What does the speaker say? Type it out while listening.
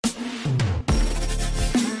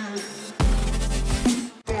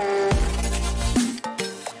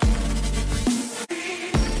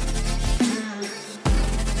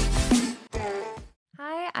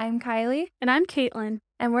Kylie, And I'm Caitlin.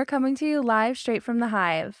 and we're coming to you live straight from the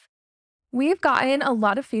Hive. We've gotten a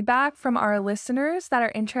lot of feedback from our listeners that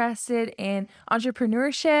are interested in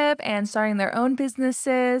entrepreneurship and starting their own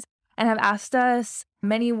businesses and have asked us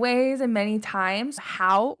many ways and many times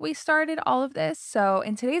how we started all of this. So,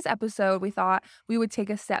 in today's episode, we thought we would take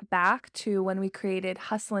a step back to when we created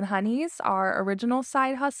Hustle and Honeys, our original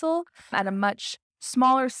side hustle, at a much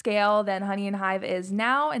smaller scale than Honey and Hive is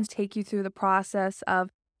now, and take you through the process of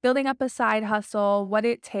building up a side hustle, what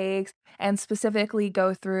it takes, and specifically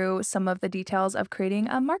go through some of the details of creating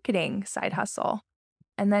a marketing side hustle.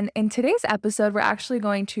 And then in today's episode, we're actually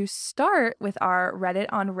going to start with our Reddit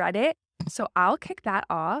on Reddit. So I'll kick that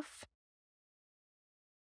off.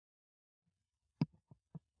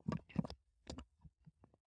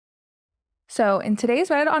 So in today's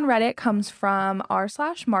Reddit on Reddit comes from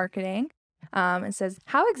r/marketing. It says,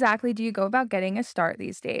 how exactly do you go about getting a start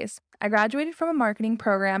these days? I graduated from a marketing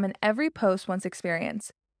program and every post wants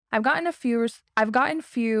experience. I've gotten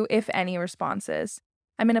few, if any, responses.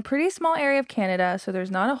 I'm in a pretty small area of Canada, so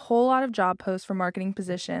there's not a whole lot of job posts for marketing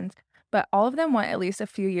positions, but all of them want at least a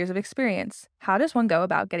few years of experience. How does one go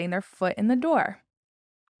about getting their foot in the door?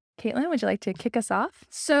 Caitlin, would you like to kick us off?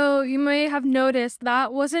 So you may have noticed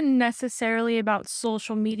that wasn't necessarily about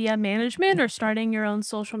social media management or starting your own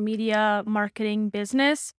social media marketing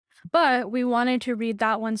business, but we wanted to read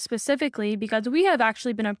that one specifically because we have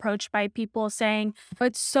actually been approached by people saying,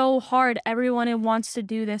 it's so hard. Everyone wants to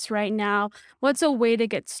do this right now. What's a way to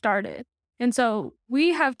get started? And so we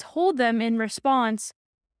have told them in response,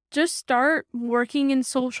 just start working in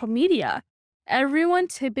social media. Everyone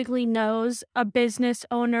typically knows a business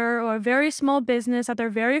owner or a very small business that they're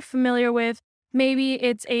very familiar with. Maybe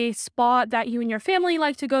it's a spot that you and your family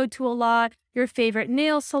like to go to a lot, your favorite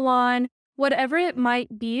nail salon, whatever it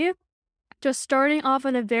might be. Just starting off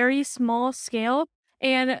on a very small scale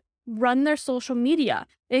and run their social media.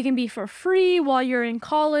 It can be for free while you're in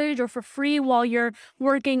college or for free while you're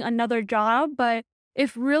working another job, but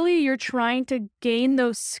if really you're trying to gain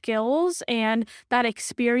those skills and that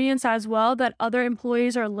experience as well that other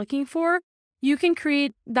employees are looking for, you can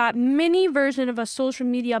create that mini version of a social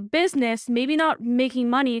media business, maybe not making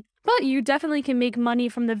money, but you definitely can make money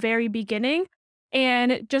from the very beginning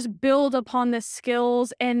and just build upon the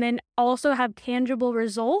skills and then also have tangible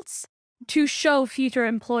results to show future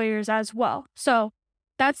employers as well. So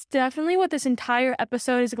that's definitely what this entire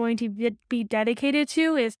episode is going to be dedicated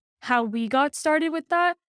to, is how we got started with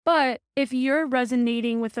that. But if you're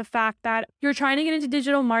resonating with the fact that you're trying to get into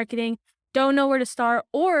digital marketing, don't know where to start,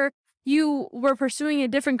 or you were pursuing a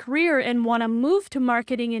different career and want to move to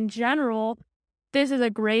marketing in general, this is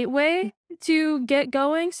a great way to get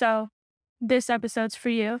going. So this episode's for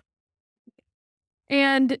you.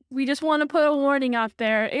 And we just want to put a warning out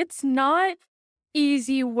there. It's not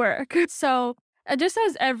easy work. So just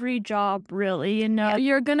as every job, really,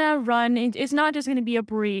 you're going to run, it's not just going to be a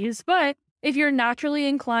breeze, but if you're naturally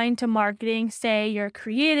inclined to marketing, say you're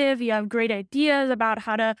creative, you have great ideas about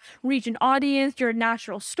how to reach an audience, you're a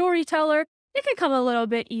natural storyteller, it can come a little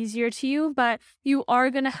bit easier to you, but you are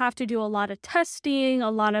going to have to do a lot of testing, a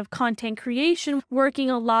lot of content creation, working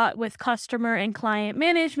a lot with customer and client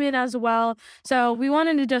management as well. So we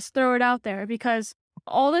wanted to just throw it out there because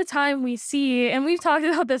all the time we see, and we've talked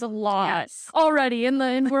about this a lot already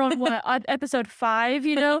we're on episode 5,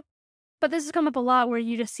 but this has come up a lot where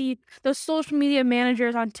you just see those social media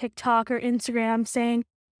managers on TikTok or Instagram saying,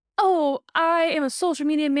 oh, I am a social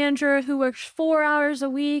media manager who works 4 hours a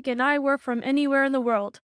week and I work from anywhere in the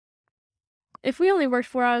world. If we only worked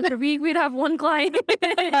 4 hours a week, we'd have one client.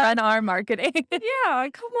 Run our marketing. Yeah,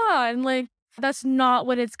 come on. That's not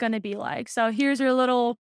what it's going to be like. So here's your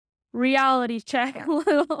little reality check,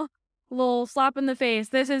 little slap in the face.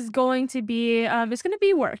 This is going to be, it's going to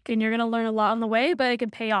be work and you're going to learn a lot on the way, but it can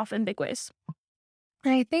pay off in big ways.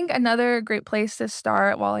 And I think another great place to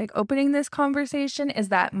start while opening this conversation is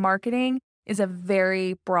that marketing is a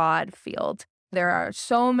very broad field. There are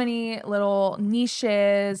so many little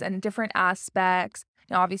niches and different aspects.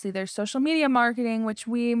 Obviously, there's social media marketing, which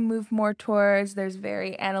we move more towards. There's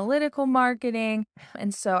very analytical marketing.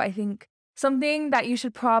 And so I think something that you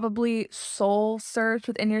should probably soul search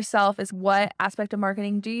within yourself is, what aspect of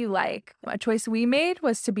marketing do you like? A choice we made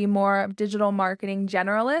was to be more digital marketing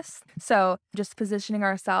generalists. So just positioning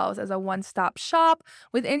ourselves as a one-stop shop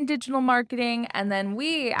within digital marketing. And then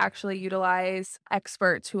we actually utilize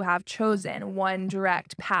experts who have chosen one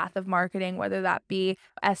direct path of marketing, whether that be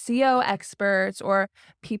SEO experts or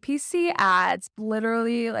PPC ads.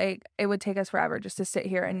 Literally, it would take us forever just to sit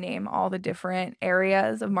here and name all the different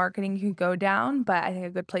areas of marketing you could go down. But I think a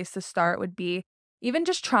good place to start would be even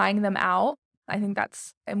just trying them out I think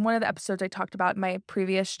that's in one of the episodes I talked about my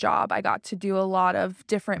previous job. I got to do a lot of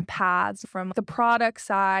different paths from the product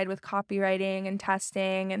side with copywriting and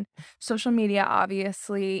testing and social media,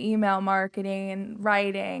 obviously, email marketing and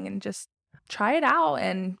writing, and just try it out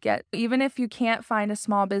and get, even if you can't find a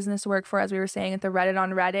small business to work for, as we were saying at the Reddit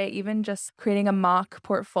on Reddit, even just creating a mock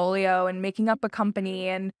portfolio and making up a company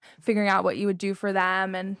and figuring out what you would do for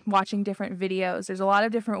them and watching different videos. There's a lot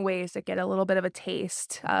of different ways to get a little bit of a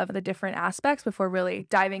taste of the different aspects before really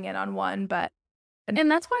diving in on one.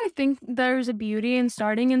 And that's why I think there's a beauty in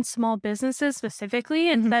starting in small businesses specifically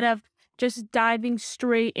instead of just diving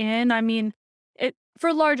straight in. I mean,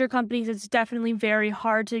 for larger companies, it's definitely very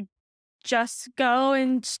hard to just go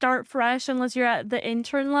and start fresh unless you're at the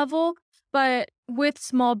intern level. But with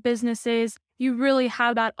small businesses, you really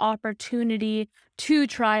have that opportunity to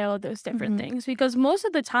try all those different things, because most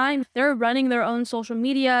of the time they're running their own social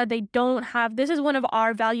media. They don't have, this is one of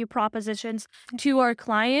our value propositions to our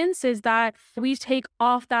clients, is that we take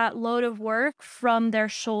off that load of work from their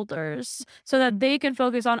shoulders so that they can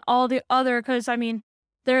focus on all the other, because I mean,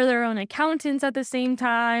 they're their own accountants at the same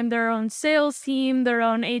time, their own sales team, their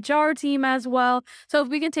own HR team as well. So if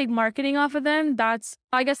we can take marketing off of them,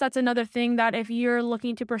 I guess that's another thing that if you're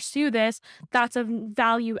looking to pursue this, that's a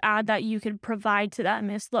value add that you can provide to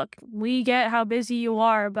them is, look, we get how busy you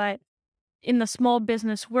are, but in the small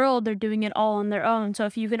business world, they're doing it all on their own. So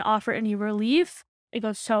if you can offer any relief, it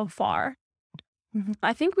goes so far.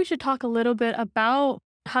 I think we should talk a little bit about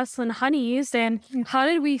Hustlin' Honeys and how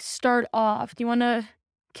did we start off? Do you want to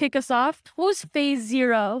kick us off? What was phase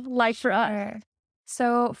 0 like for us?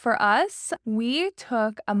 So for us, we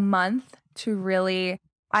took a month to really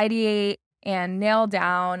ideate and nail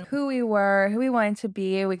down who we were, who we wanted to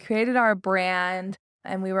be. We created our brand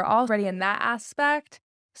and we were already in that aspect.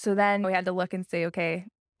 So then we had to look and say, okay,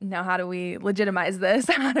 now how do we legitimize this?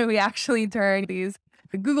 How do we actually turn these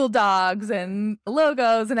Google Docs and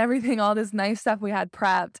logos and everything, all this nice stuff we had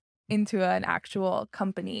prepped, into an actual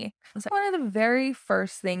company? So one of the very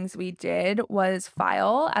first things we did was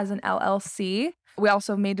file as an LLC. We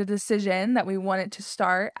also made a decision that we wanted to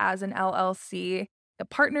start as an LLC. The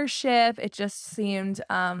partnership, it just seemed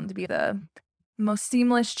to be the most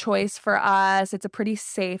seamless choice for us. It's a pretty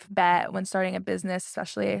safe bet when starting a business,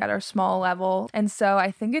 especially at our small level. And so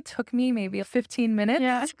I think it took me maybe 15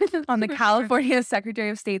 minutes on the California Secretary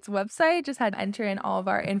of State's website, just had to enter in all of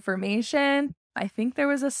our information. I think there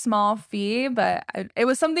was a small fee, but it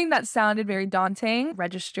was something that sounded very daunting,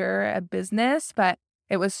 register a business, but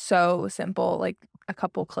it was so simple, like a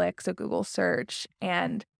couple clicks, a Google search,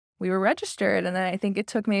 and we were registered. And then I think it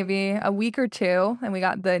took maybe a week or two, and we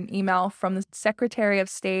got the email from the Secretary of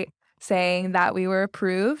State saying that we were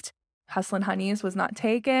approved. Hustlin' Honeys was not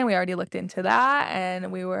taken. We already looked into that, and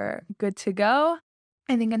we were good to go.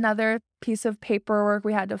 I think another piece of paperwork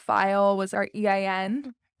we had to file was our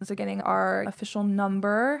EIN. So getting our official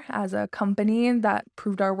number as a company that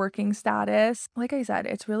proved our working status. Like I said,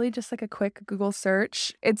 it's really just like a quick Google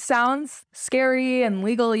search. It sounds scary and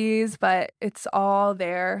legalese, but it's all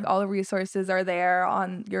there. All the resources are there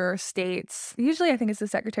on your state's. Usually I think it's the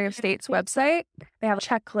Secretary of State's website. They have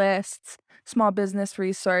checklists, small business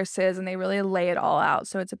resources, and they really lay it all out.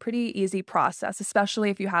 So it's a pretty easy process, especially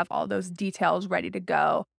if you have all those details ready to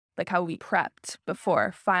go, like how we prepped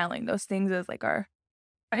before filing those things as like our.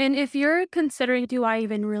 And if you're considering, do I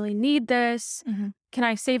even really need this? Can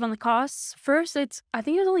I save on the costs? First, I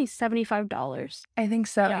think it was only $75. I think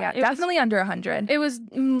so. Yeah, definitely under 100. It was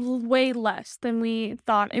way less than we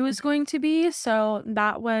thought it was going to be. So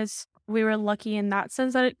we were lucky in that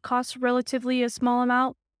sense that it costs relatively a small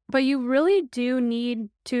amount. But you really do need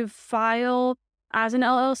to file as an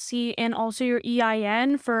LLC and also your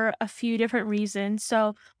EIN for a few different reasons.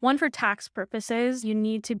 So one, for tax purposes, you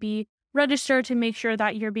need to be register to make sure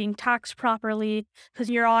that you're being taxed properly, because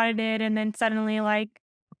you're audited and then suddenly like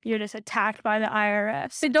you're just attacked by the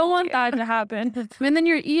IRS. So don't want that to happen. And then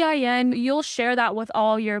your EIN, you'll share that with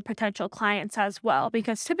all your potential clients as well,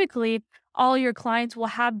 because typically all your clients will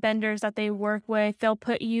have vendors that they work with. They'll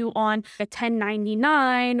put you on a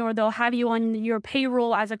 1099 or they'll have you on your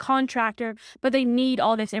payroll as a contractor, but they need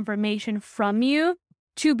all this information from you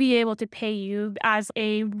to be able to pay you as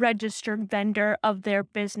a registered vendor of their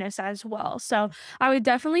business as well. So I would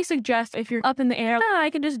definitely suggest, if you're up in the air, I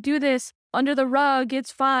can just do this under the rug,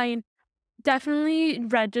 it's fine. Definitely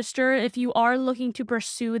register if you are looking to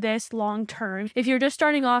pursue this long term. If you're just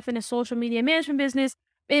starting off in a social media management business,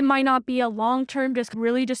 it might not be a long term, just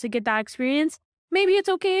to get that experience. Maybe it's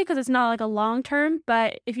okay because it's not like a long term,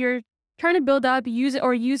 but if you're trying to build up, use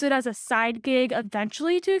it as a side gig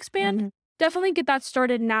eventually to expand, definitely get that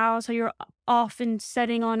started now so you're often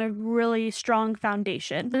setting on a really strong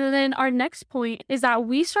foundation. And then our next point is that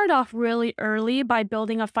we start off really early by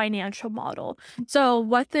building a financial model. So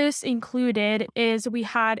what this included is we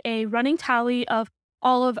had a running tally of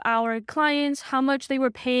all of our clients, how much they were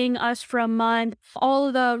paying us for a month, all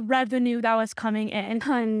of the revenue that was coming in.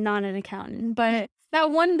 I'm not an accountant, but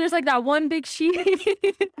there's like that one big sheet.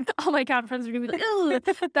 All my accountant friends are gonna be like,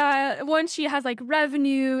 "Ugh." That one sheet has like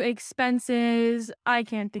revenue, expenses. I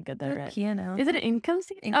can't think of the rest. P&L. Is it an income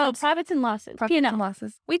statement? Income Oh, profits and losses. Profit and P&L.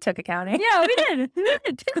 losses. We took accounting. Yeah, we did. We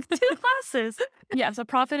did. Two classes. Yeah, so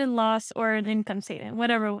profit and loss or an income statement,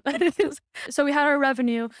 whatever it is. So we had our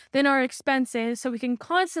revenue, then our expenses. So we can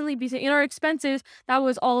constantly be in our expenses. That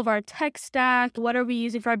was all of our tech stack. What are we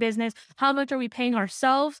using for our business? How much are we paying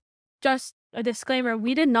ourselves? Just a disclaimer,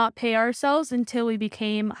 we did not pay ourselves until we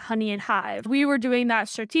became Honey and Hive. We were doing that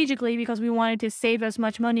strategically because we wanted to save as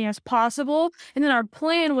much money as possible. And then our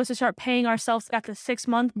plan was to start paying ourselves at the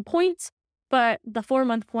 6-month point. But the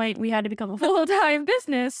 4-month point, we had to become a full-time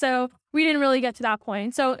business. So we didn't really get to that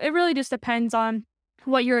point. So it really just depends on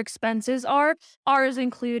what your expenses are. Ours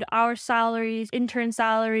include our salaries, intern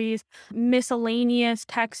salaries, miscellaneous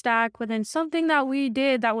tech stack. But then something that we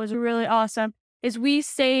did that was really awesome is we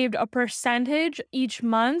saved a percentage each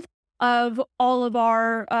month of all of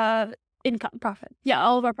our income profit. Yeah,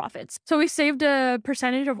 all of our profits. So we saved a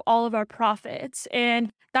percentage of all of our profits.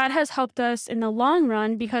 And that has helped us in the long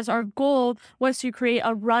run because our goal was to create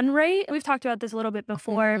a run rate. We've talked about this a little bit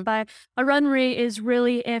before, but a run rate is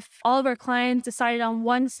really if all of our clients decided on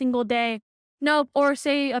one single day, nope, or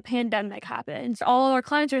say a pandemic happens. All of our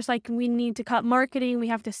clients are just like, we need to cut marketing. We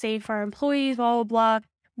have to save for our employees, blah, blah, blah.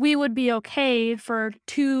 We would be okay for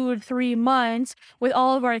 2 to 3 months with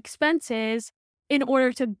all of our expenses in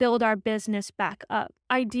order to build our business back up.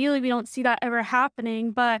 Ideally, we don't see that ever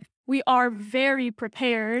happening, but we are very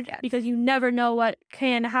prepared because you never know what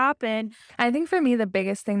can happen. I think for me, the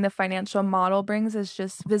biggest thing the financial model brings is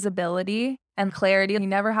just visibility and clarity. You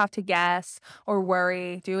never have to guess or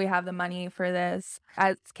worry, do we have the money for this?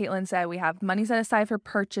 As Caitlin said, we have money set aside for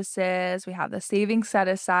purchases, we have the savings set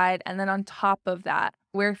aside, and then on top of that,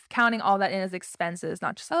 we're counting all that in as expenses,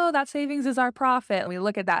 not just, oh, that savings is our profit. We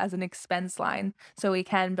look at that as an expense line so we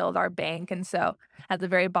can build our bank. And so at the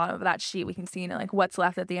very bottom of that sheet, we can see, like what's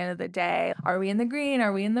left at the end of the day. Are we in the green?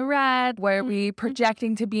 Are we in the red? Where are we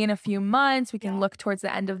projecting to be in a few months? We can look towards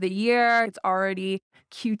the end of the year. It's already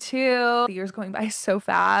Q2. The year's going by so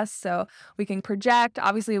fast. So we can project.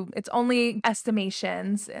 Obviously, it's only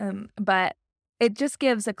estimations, but it just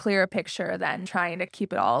gives a clearer picture than trying to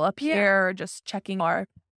keep it all up here or just checking our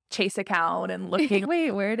Chase account and looking,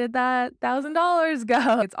 wait, where did that $1,000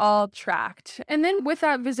 go? It's all tracked. And then with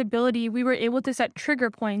that visibility, we were able to set trigger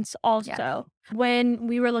points also. Yeah. When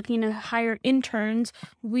we were looking to hire interns,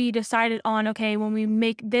 we decided on, okay, when we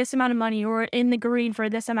make this amount of money or in the green for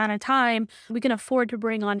this amount of time, we can afford to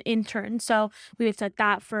bring on interns. So we would set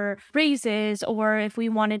that for raises, or if we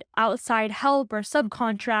wanted outside help or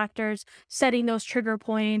subcontractors, setting those trigger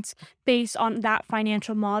points based on that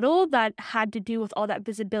financial model that had to do with all that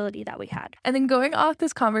visibility that we had. And then going off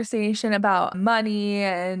this conversation about money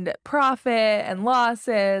and profit and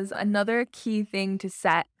losses, another key thing to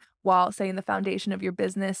set while setting the foundation of your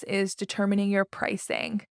business is determining your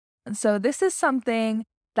pricing. And so this is something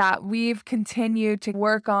that we've continued to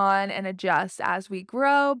work on and adjust as we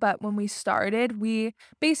grow. But when we started, we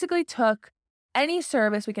basically took any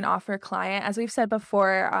service we can offer a client. As we've said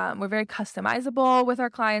before, we're very customizable with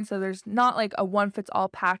our clients. So there's not like a one-fits-all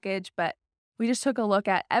package, but we just took a look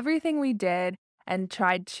at everything we did and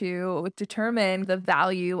tried to determine the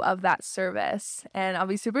value of that service. And I'll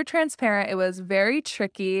be super transparent. It was very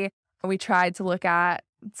tricky. We tried to look at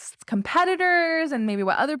competitors and maybe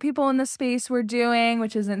what other people in the space were doing,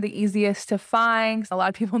 which isn't the easiest to find. A lot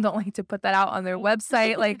of people don't like to put that out on their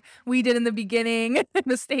website like we did in the beginning,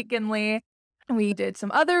 mistakenly. We did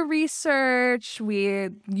some other research. We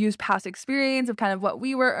used past experience of kind of what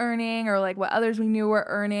we were earning or like what others we knew were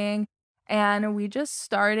earning. And we just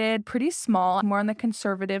started pretty small, more on the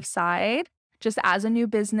conservative side, just as a new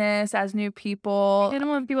business, as new people. I don't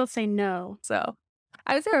want people to say no. So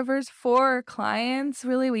I would say our first 4 clients,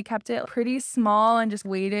 really, we kept it pretty small and just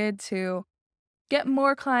waited to get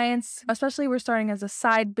more clients, especially we're starting as a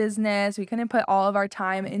side business. We couldn't put all of our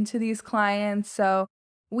time into these clients. So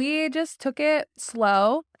we just took it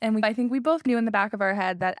slow. And I think we both knew in the back of our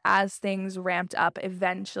head that as things ramped up,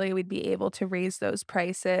 eventually we'd be able to raise those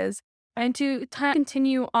prices. And to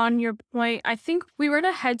continue on your point, I think we were in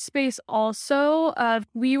a headspace also of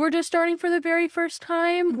we were just starting for the very first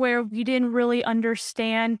time where we didn't really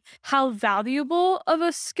understand how valuable of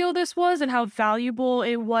a skill this was and how valuable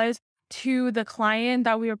it was to the client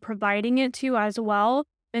that we were providing it to as well.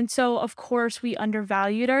 And so, of course, we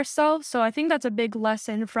undervalued ourselves. So I think that's a big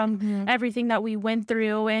lesson from Mhm. everything that we went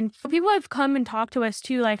through. And people have come and talked to us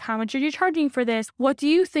too, like, how much are you charging for this? What do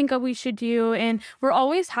you think we should do? And we're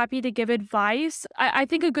always happy to give advice. I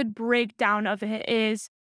think a good breakdown of it is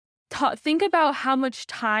think about how much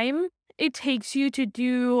time it takes you to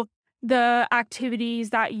do the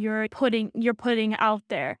activities that you're putting out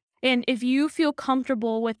there. And if you feel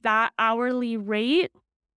comfortable with that hourly rate,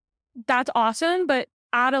 that's awesome, but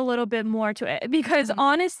add a little bit more to it. Because Mhm.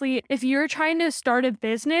 honestly, if you're trying to start a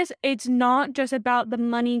business, it's not just about the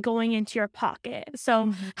money going into your pocket. So,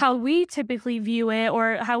 Mhm. how we typically view it,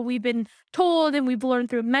 or how we've been told and we've learned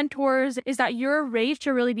through mentors, is that your rate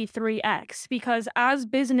should really be 3x. Because as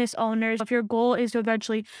business owners, if your goal is to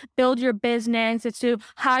eventually build your business, it's to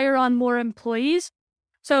hire on more employees.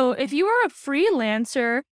 So, if you are a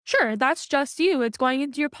freelancer, sure, that's just you. It's going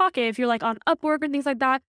into your pocket if you're like on Upwork and things like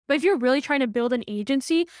that. But if you're really trying to build an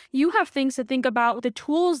agency, you have things to think about. The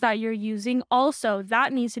tools that you're using also,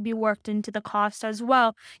 that needs to be worked into the cost as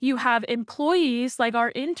well. You have employees like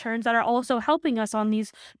our interns that are also helping us on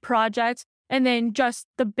these projects. And then just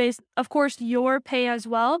of course, your pay as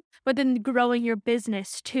well, but then growing your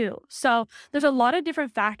business too. So there's a lot of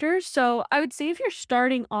different factors. So I would say if you're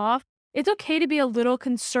starting off, it's okay to be a little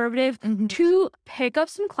conservative, Mhm. to pick up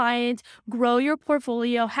some clients, grow your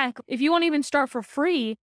portfolio. Heck, if you want to even start for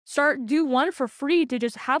free, do one for free to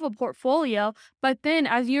just have a portfolio. But then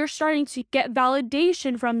as you're starting to get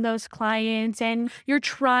validation from those clients and you're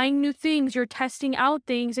trying new things, you're testing out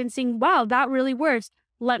things and seeing, wow, that really works.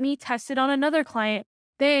 Let me test it on another client.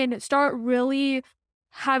 Then start really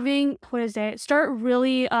having, what is it? Start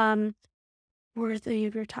really worthy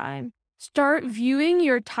of your time. Start viewing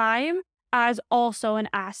your time as also an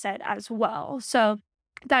asset as well. So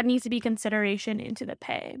that needs to be consideration into the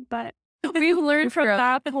pay. But we've learned from True.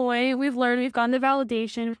 that point, we've gotten the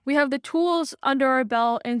validation. We have the tools under our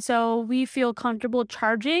belt. And so we feel comfortable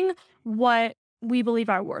charging what we believe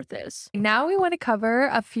our worth is. Now we want to cover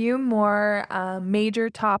a few more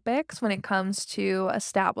major topics when it comes to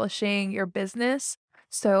establishing your business.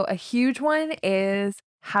 So, a huge one is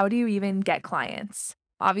how do you even get clients?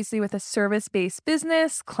 Obviously, with a service based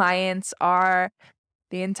business, clients are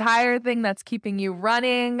the entire thing that's keeping you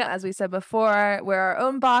running. As we said before, we're our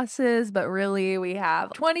own bosses, but really we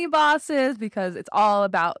have 20 bosses because it's all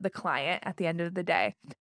about the client at the end of the day.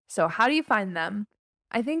 So, how do you find them?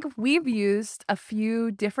 I think we've used a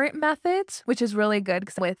few different methods, which is really good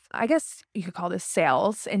because with, I guess you could call this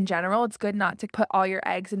sales in general, it's good not to put all your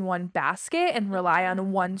eggs in one basket and rely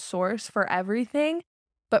on one source for everything.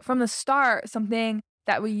 But from the start, something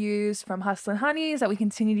that we use from Hustle and Honeys that we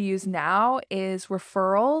continue to use now is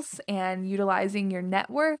referrals and utilizing your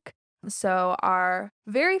network. So, our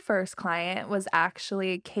very first client was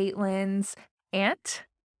actually Caitlin's aunt,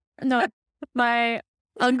 No, my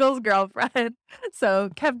uncle's girlfriend. So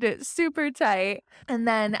kept it super tight. And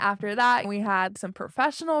then after that, we had some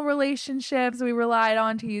professional relationships we relied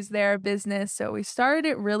on to use their business. So we started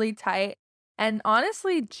it really tight. And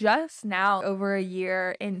honestly, just now, over a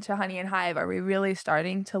year into Honey and Hive, are we really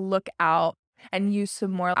starting to look out and use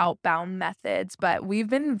some more outbound methods. But we've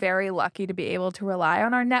been very lucky to be able to rely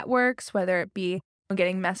on our networks, whether it be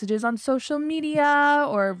getting messages on social media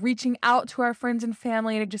or reaching out to our friends and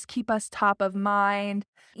family to just keep us top of mind,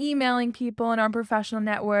 emailing people in our professional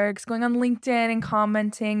networks, going on LinkedIn and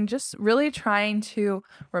commenting, just really trying to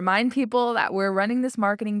remind people that we're running this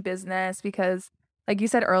marketing business because, like you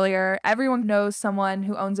said earlier, everyone knows someone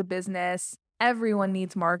who owns a business. Everyone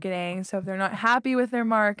needs marketing. So if they're not happy with their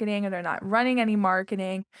marketing or they're not running any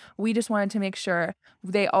marketing, we just wanted to make sure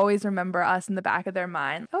they always remember us in the back of their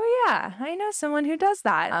mind. Oh, yeah, I know someone who does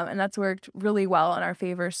that. And that's worked really well in our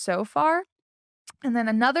favor so far. And then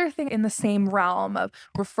another thing in the same realm of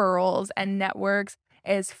referrals and networks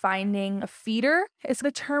is finding a feeder is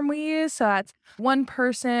the term we use. So that's one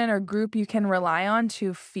person or group you can rely on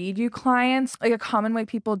to feed you clients. Like a common way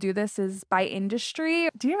people do this is by industry.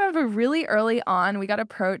 Do you remember really early on we got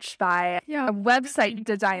approached by yeah, a website yeah,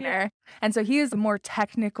 designer? And so he is more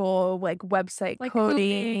technical, like website like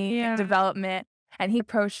coding, yeah. development. And he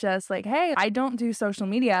approached us like, hey, I don't do social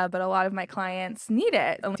media, but a lot of my clients need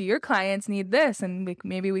it. Do your clients need this? And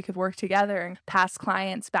maybe we could work together and pass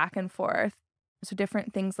clients back and forth. So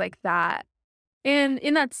different things like that. And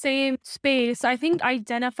in that same space, I think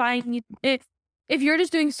identifying if if you're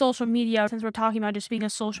just doing social media, since we're talking about just being a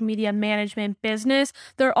social media management business,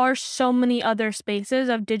 there are so many other spaces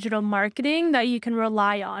of digital marketing that you can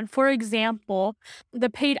rely on. For example, the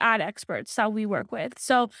paid ad experts that we work with.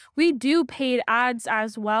 So we do paid ads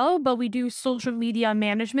as well, but we do social media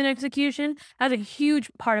management execution as a huge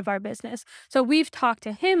part of our business. So we've talked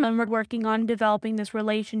to him and we're working on developing this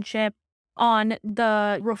relationship on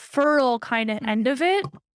the referral kind of end of it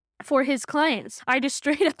for his clients. I just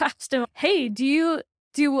straight up asked him, "Hey, do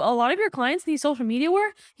a lot of your clients need social media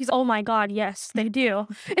work?" He's, "Oh my God, yes, they do."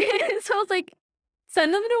 So I was like,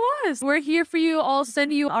 "Send them to us. We're here for you. I'll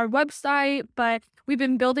send you our website." But we've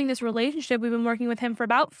been building this relationship. We've been working with him for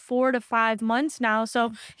about 4 to 5 months now.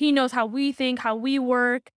 So he knows how we think, how we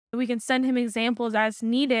work. We can send him examples as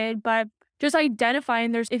needed, but just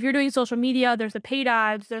identifying if you're doing social media, there's the paid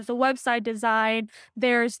ads, there's the website design,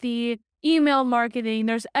 there's the email marketing,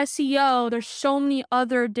 there's SEO, there's so many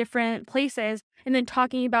other different places. And then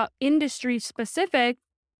talking about industry specific,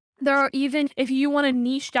 there are even, if you want to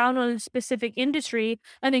niche down on a specific industry,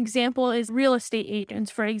 an example is real estate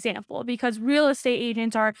agents, for example, because real estate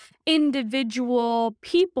agents are individual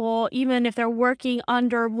people, even if they're working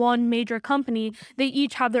under one major company, they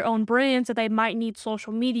each have their own brands that they might need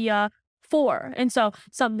social media for. And so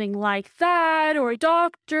something like that, or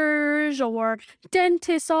doctors or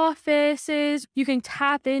dentist offices, you can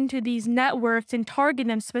tap into these networks and target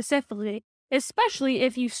them specifically. Especially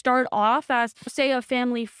if you start off as, say, a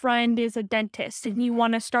family friend is a dentist and you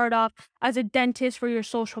want to start off as a dentist for your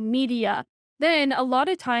social media. Then a lot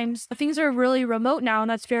of times things are really remote now,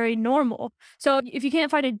 and that's very normal. So if you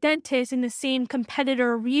can't find a dentist in the same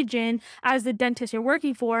competitor region as the dentist you're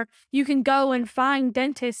working for, you can go and find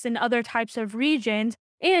dentists in other types of regions.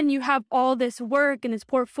 And you have all this work and this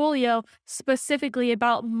portfolio specifically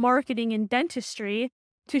about marketing and dentistry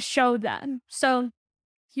to show them. So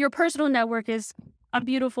your personal network is a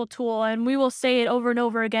beautiful tool, and we will say it over and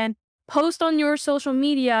over again. Post on your social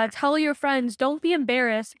media, tell your friends, don't be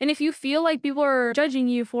embarrassed. And if you feel like people are judging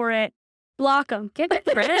you for it, block them. Get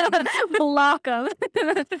friends, block them.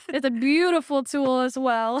 It's a beautiful tool as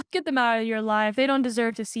well. Get them out of your life. They don't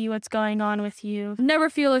deserve to see what's going on with you. Never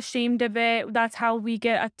feel ashamed of it. That's how we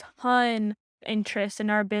get a ton interest in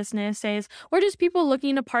our business or just people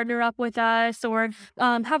looking to partner up with us or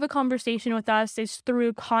have a conversation with us is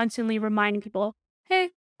through constantly reminding people, hey,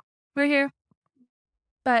 we're here.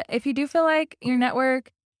 But if you do feel like your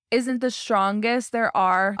network isn't the strongest, there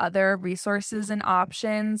are other resources and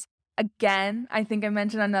options. Again, I think I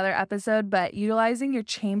mentioned another episode, but utilizing your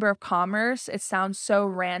Chamber of Commerce, it sounds so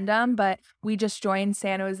random, but we just joined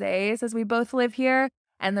San Jose's as we both live here.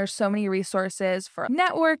 And there's so many resources for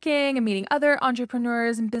networking and meeting other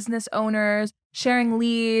entrepreneurs and business owners, sharing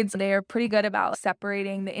leads. They are pretty good about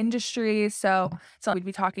separating the industries. So we'd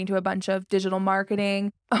be talking to a bunch of digital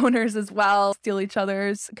marketing owners as well,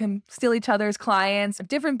 can steal each other's clients,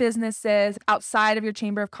 different businesses outside of your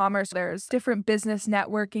Chamber of Commerce. There's different business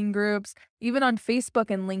networking groups. Even on Facebook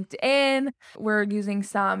and LinkedIn, we're using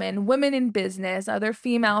some, and women in business, other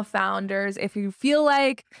female founders. If you feel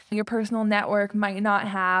like your personal network might not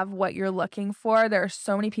have what you're looking for, there are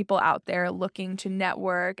so many people out there looking to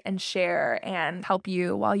network and share and help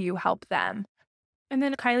you while you help them. And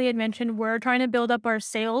then Kylie had mentioned we're trying to build up our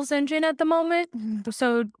sales engine at the moment.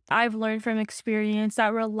 So I've learned from experience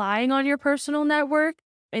that relying on your personal network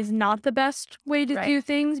is not the best way to do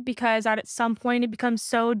things, because at some point it becomes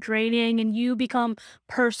so draining and you become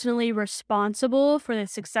personally responsible for the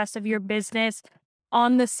success of your business.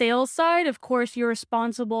 On the sales side, of course, you're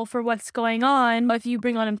responsible for what's going on. But if you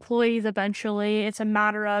bring on employees eventually, it's a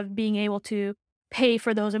matter of being able to pay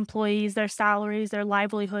for those employees, their salaries, their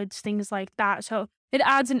livelihoods, things like that. So it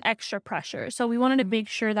adds an extra pressure. So we wanted to make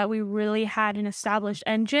sure that we really had an established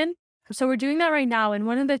engine. So we're doing that right now. And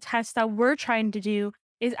one of the tests that we're trying to do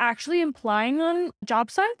is actually applying on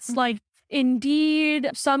job sites like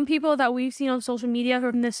Indeed. Some people that we've seen on social media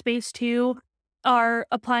from this space too are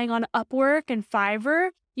applying on Upwork and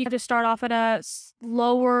Fiverr. You have to start off at a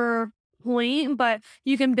lower point, but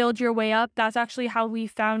you can build your way up. That's actually how we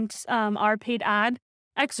found our paid ad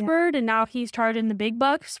expert, and now he's charging the big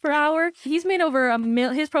bucks per hour. He's made over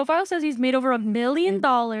his profile says he's made over $1 million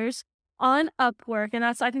on Upwork, and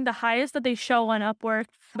that's, I think, the highest that they show on Upwork.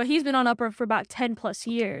 But he's been on Upwork for about 10 plus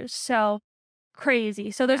years. So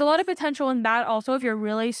crazy. So there's a lot of potential in that also if you're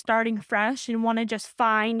really starting fresh and want to just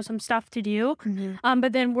find some stuff to do.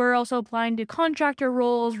 But then we're also applying to contractor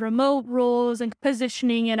roles, remote roles, and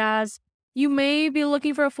positioning it as you may be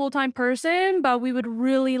looking for a full-time person, but we would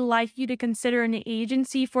really like you to consider an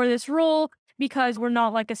agency for this role, because we're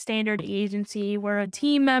not like a standard agency. We're a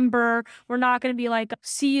team member. We're not going to be like,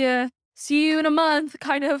 see ya see you in a month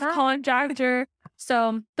kind of Ah, contractor.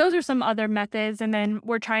 So those are some other methods. And then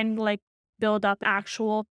we're trying to like build up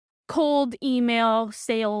actual cold email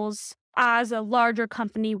sales as a larger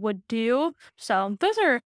company would do. So those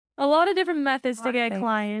are a lot of different methods a to lot of get things.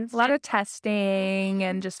 clients. A lot of testing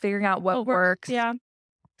and just figuring out Oh, what works. yeah.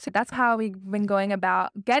 So that's how we've been going about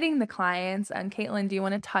getting the clients. And Caitlin, do you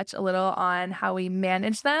want to touch a little on how we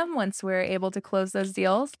manage them once we're able to close those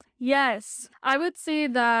deals? Yes, I would say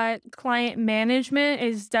that client management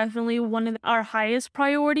is definitely one of our highest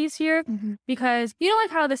priorities here Mhm. because you know, like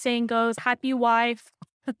how the saying goes, happy wife,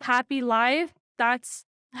 happy life. That's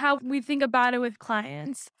how we think about it with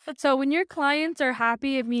clients. So when your clients are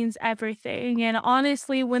happy, it means everything. And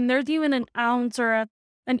honestly, when there's even an ounce or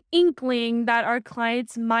an inkling that our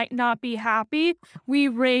clients might not be happy, we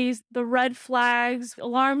raise the red flags,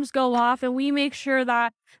 alarms go off, and we make sure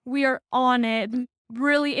that we are on it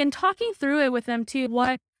really in talking through it with them too.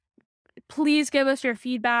 What please give us your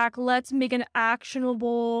feedback. Let's make an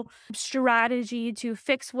actionable strategy to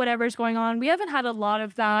fix whatever's going on. We haven't had a lot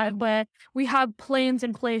of that, but we have plans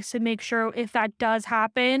in place to make sure if that does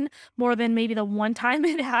happen more than maybe the one time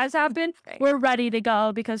it has happened, Right. we're ready to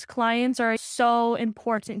go because clients are so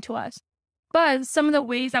important to us. But some of the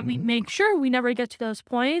ways that we make sure we never get to those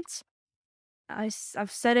points,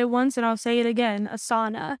 I've said it once and I'll say it again,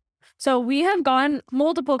 Asana. So we have gone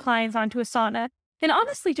multiple clients onto Asana. And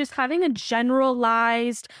honestly, just having a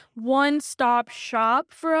generalized one stop shop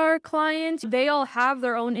for our clients, they all have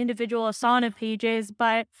their own individual Asana pages,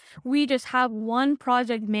 but we just have one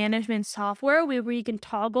project management software where we can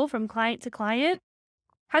toggle from client to client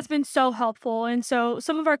has been so helpful. And so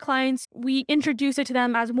some of our clients, we introduce it to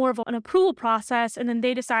them as more of an approval process, and then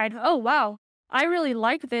they decide, oh, wow, I really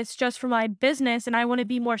like this just for my business and I want to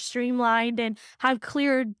be more streamlined and have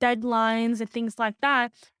clear deadlines and things like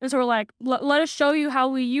that. And so we're like, let us show you how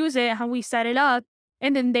we use it, how we set it up.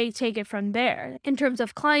 And then they take it from there. In terms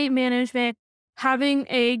of client management, having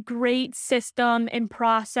a great system and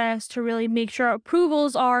process to really make sure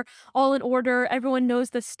approvals are all in order. Everyone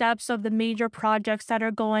knows the steps of the major projects that are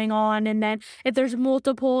going on. And then if there's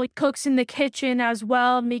multiple cooks in the kitchen as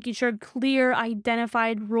well, making sure clear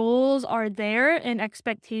identified roles are there and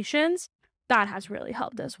expectations, that has really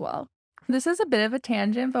helped as well. This is a bit of a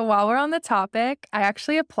tangent, but while we're on the topic, I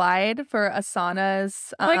actually applied for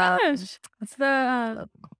Asana's. Oh my gosh. It's the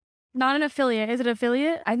not an affiliate. Is it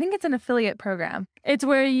affiliate? I think it's an affiliate program. It's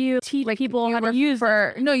where you teach Like people you how to use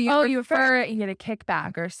it. no, you Oh, you refer it, you get a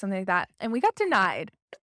kickback or something like that. And we got denied.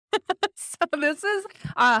 So this is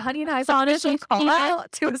Honey and I's official call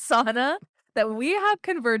out to Asana that we have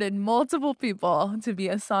converted multiple people to be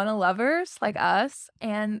Asana lovers like us,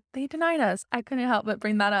 and they denied us. I couldn't help but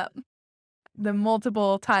bring that up. The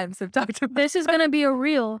multiple times I've talked about This is gonna be a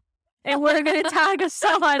reel, and we're gonna tag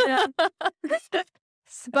Asana.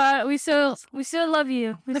 But we still love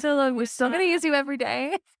you. We still love you. We're still gonna use you every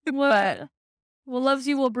day. What what loves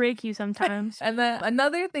you will break you sometimes. And then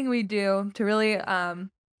another thing we do to really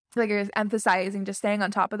like you're emphasizing just staying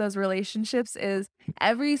on top of those relationships is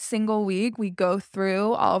every single week we go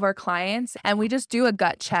through all of our clients and we just do a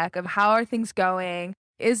gut check of how are things going.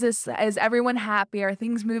 Is everyone happy? Are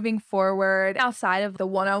things moving forward? Outside of the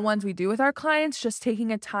one-on-ones we do with our clients, just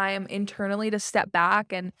taking a time internally to step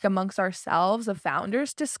back and amongst ourselves, the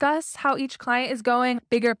founders, discuss how each client is going.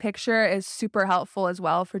 Bigger picture is super helpful as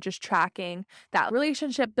well for just tracking that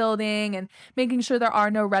relationship building and making sure there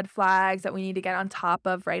are no red flags that we need to get on top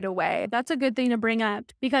of right away. That's a good thing to bring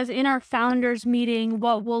up because in our founders meeting,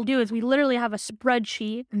 what we'll do is we literally have a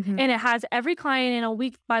spreadsheet and it has every client in a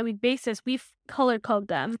week by week basis. We've color code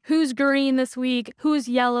them. Who's green this week? Who's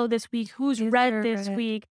yellow this week? Who's red this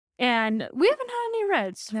week? And we haven't had any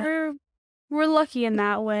reds. Yeah. We're lucky in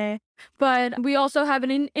that way. But we also have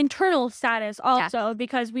an internal status also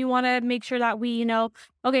because we want to make sure that we,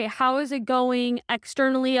 okay, how is it going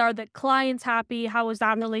externally? Are the clients happy? How is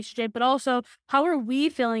that relationship? But also, how are we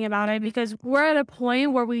feeling about it? Because we're at a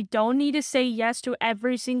point where we don't need to say yes to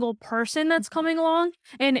every single person that's coming along.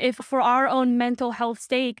 And if for our own mental health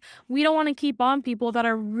stake, we don't want to keep on people that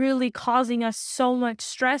are really causing us so much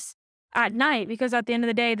stress at night because at the end of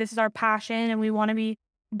the day, this is our passion and we want to be.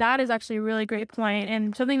 That is actually a really great point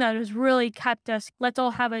and something that has really kept us. Let's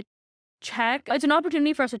all have a check. It's an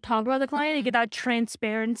opportunity for us to talk about the client and get that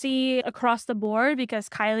transparency across the board because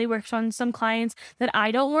Kylie works on some clients that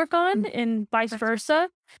I don't work on and vice versa.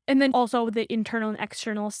 And then also the internal and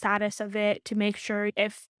external status of it to make sure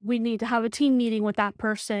if we need to have a team meeting with that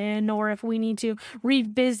person or if we need to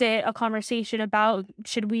revisit a conversation about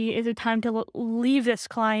is it time to leave this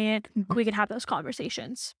client, we can have those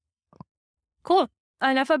conversations. Cool.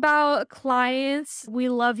 Enough about clients. We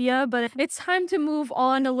love you, but it's time to move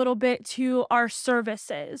on a little bit to our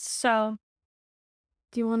services. So,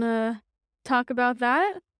 do you want to talk about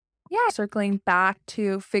that? Yeah. Circling back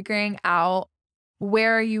to figuring out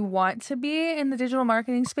where you want to be in the digital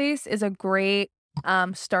marketing space is a great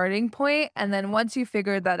starting point. And then once you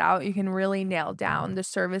figure that out, you can really nail down the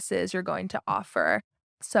services you're going to offer.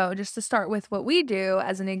 So, just to start with what we do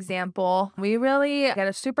as an example, we really get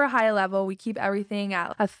a super high level. We keep everything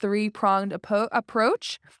at a three-pronged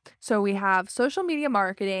approach. So, we have social media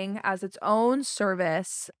marketing as its own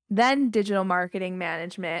service, then digital marketing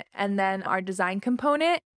management, and then our design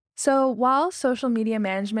component. So, while social media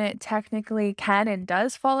management technically can and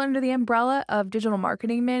does fall under the umbrella of digital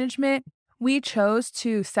marketing management, we chose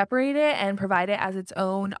to separate it and provide it as its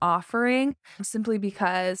own offering simply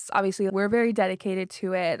because obviously we're very dedicated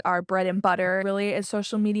to it. Our bread and butter really is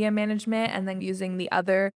social media management and then using the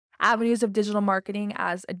other avenues of digital marketing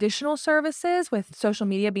as additional services, with social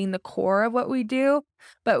media being the core of what we do.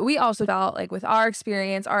 But we also felt like with our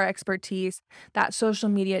experience, our expertise, that social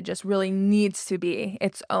media just really needs to be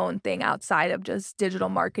its own thing outside of just digital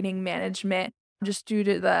marketing management, just due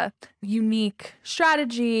to the unique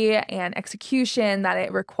strategy and execution that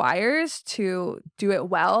it requires to do it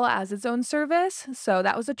well as its own service. So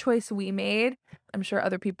that was a choice we made. I'm sure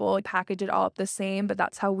other people package it all up the same, but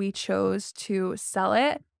that's how we chose to sell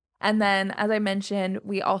it. And then, as I mentioned,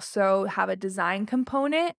 we also have a design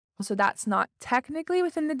component. So that's not technically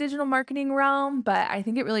within the digital marketing realm, but I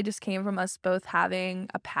think it really just came from us both having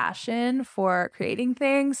a passion for creating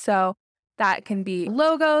things. So that can be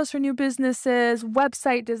logos for new businesses,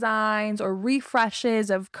 website designs, or refreshes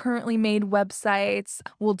of currently made websites.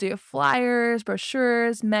 We'll do flyers,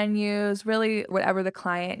 brochures, menus, really whatever the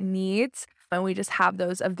client needs. And we just have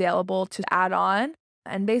those available to add on.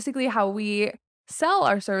 And basically, how we sell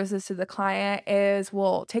our services to the client is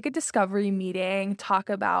we'll take a discovery meeting, talk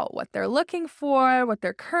about what they're looking for, what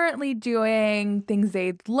they're currently doing, things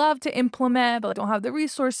they'd love to implement but don't have the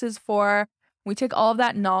resources for. We take all of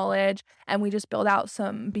that knowledge and we just build out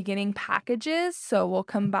some beginning packages. So we'll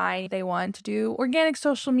combine, they want to do organic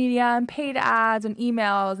social media and paid ads and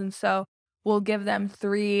emails. And so we'll give them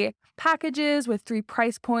 3 packages with 3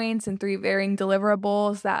 price points and 3 varying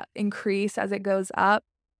deliverables that increase as it goes up.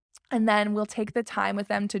 And then we'll take the time with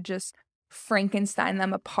them to just Frankenstein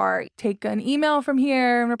them apart, take an email from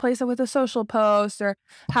here and replace it with a social post or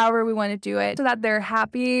however we want to do it so that they're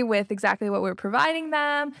happy with exactly what we're providing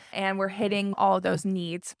them and we're hitting all those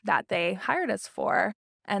needs that they hired us for.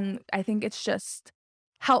 And I think it's just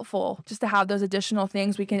helpful just to have those additional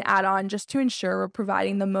things we can add on just to ensure we're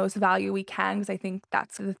providing the most value we can, because I think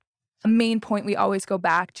that's the main point we always go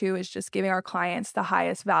back to is just giving our clients the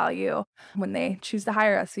highest value when they choose to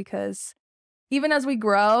hire us, because even as we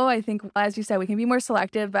grow, I think, as you said, we can be more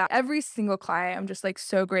selective, but every single client, I'm just like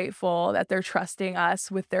so grateful that they're trusting us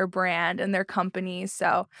with their brand and their company.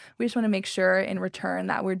 So we just want to make sure in return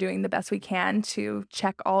that we're doing the best we can to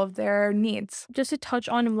check all of their needs. Just to touch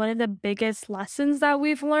on one of the biggest lessons that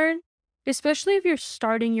we've learned, especially if you're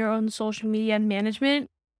starting your own social media management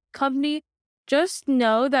company, just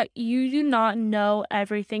know that you do not know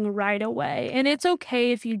everything right away. And it's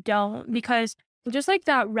okay if you don't, because just like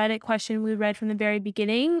that Reddit question we read from the very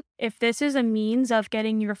beginning, if this is a means of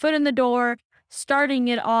getting your foot in the door, starting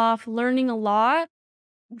it off, learning a lot,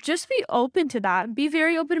 just be open to that. Be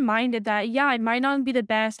very open-minded that, yeah, I might not be the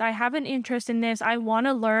best. I have an interest in this. I want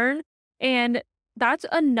to learn. And that's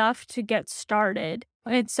enough to get started.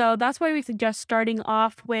 And so that's why we suggest starting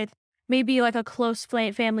off with maybe like a close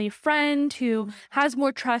family friend who has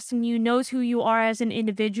more trust in you, knows who you are as an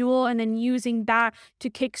individual, and then using that to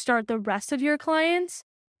kickstart the rest of your clients.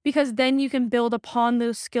 Because then you can build upon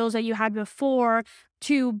those skills that you had before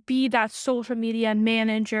to be that social media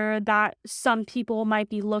manager that some people might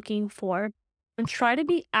be looking for. And try to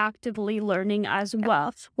be actively learning as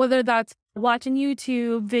well, whether that's watching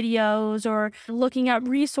YouTube videos or looking at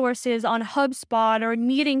resources on HubSpot or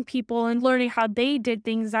meeting people and learning how they did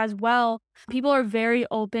things as well. People are very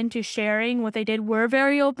open to sharing what they did. We're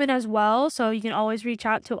very open as well, so you can always reach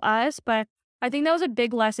out to us. But I think that was a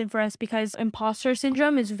big lesson for us because imposter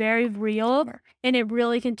syndrome is very real and it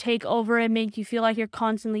really can take over and make you feel like you're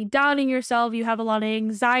constantly doubting yourself. You have a lot of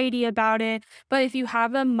anxiety about it. But if you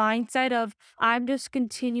have a mindset of, I'm just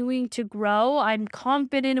continuing to grow, I'm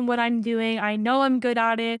confident in what I'm doing, I know I'm good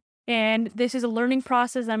at it, and this is a learning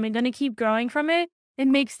process, I'm going to keep growing from it, it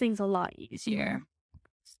makes things a lot easier.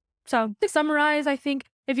 So to summarize, I think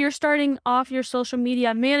if you're starting off your social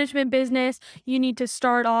media management business, you need to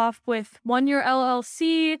start off with your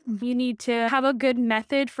LLC. You need to have a good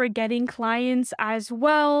method for getting clients as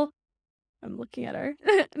well. I'm looking at her.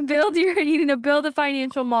 You need to build a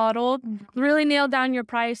financial model, really nail down your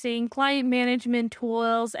pricing, client management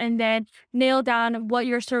tools, and then nail down what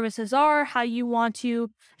your services are, how you want to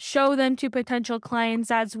show them to potential clients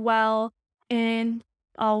as well. And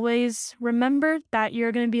always remember that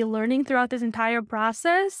you're going to be learning throughout this entire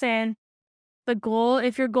process. And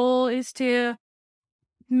if your goal is to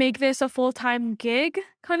make this a full-time gig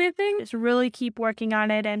kind of thing, just really keep working on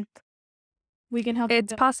it, and we can help.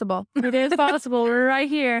 It's possible. It is possible. We're right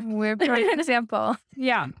here. We're an example.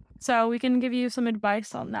 Yeah. So we can give you some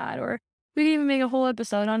advice on that, or we can even make a whole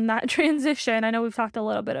episode on that transition. I know we've talked a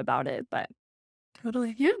little bit about it, but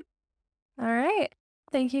Totally. yeah. All right.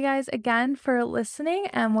 Thank you guys again for listening,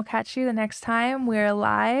 and we'll catch you the next time we're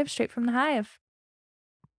live straight from the Hive.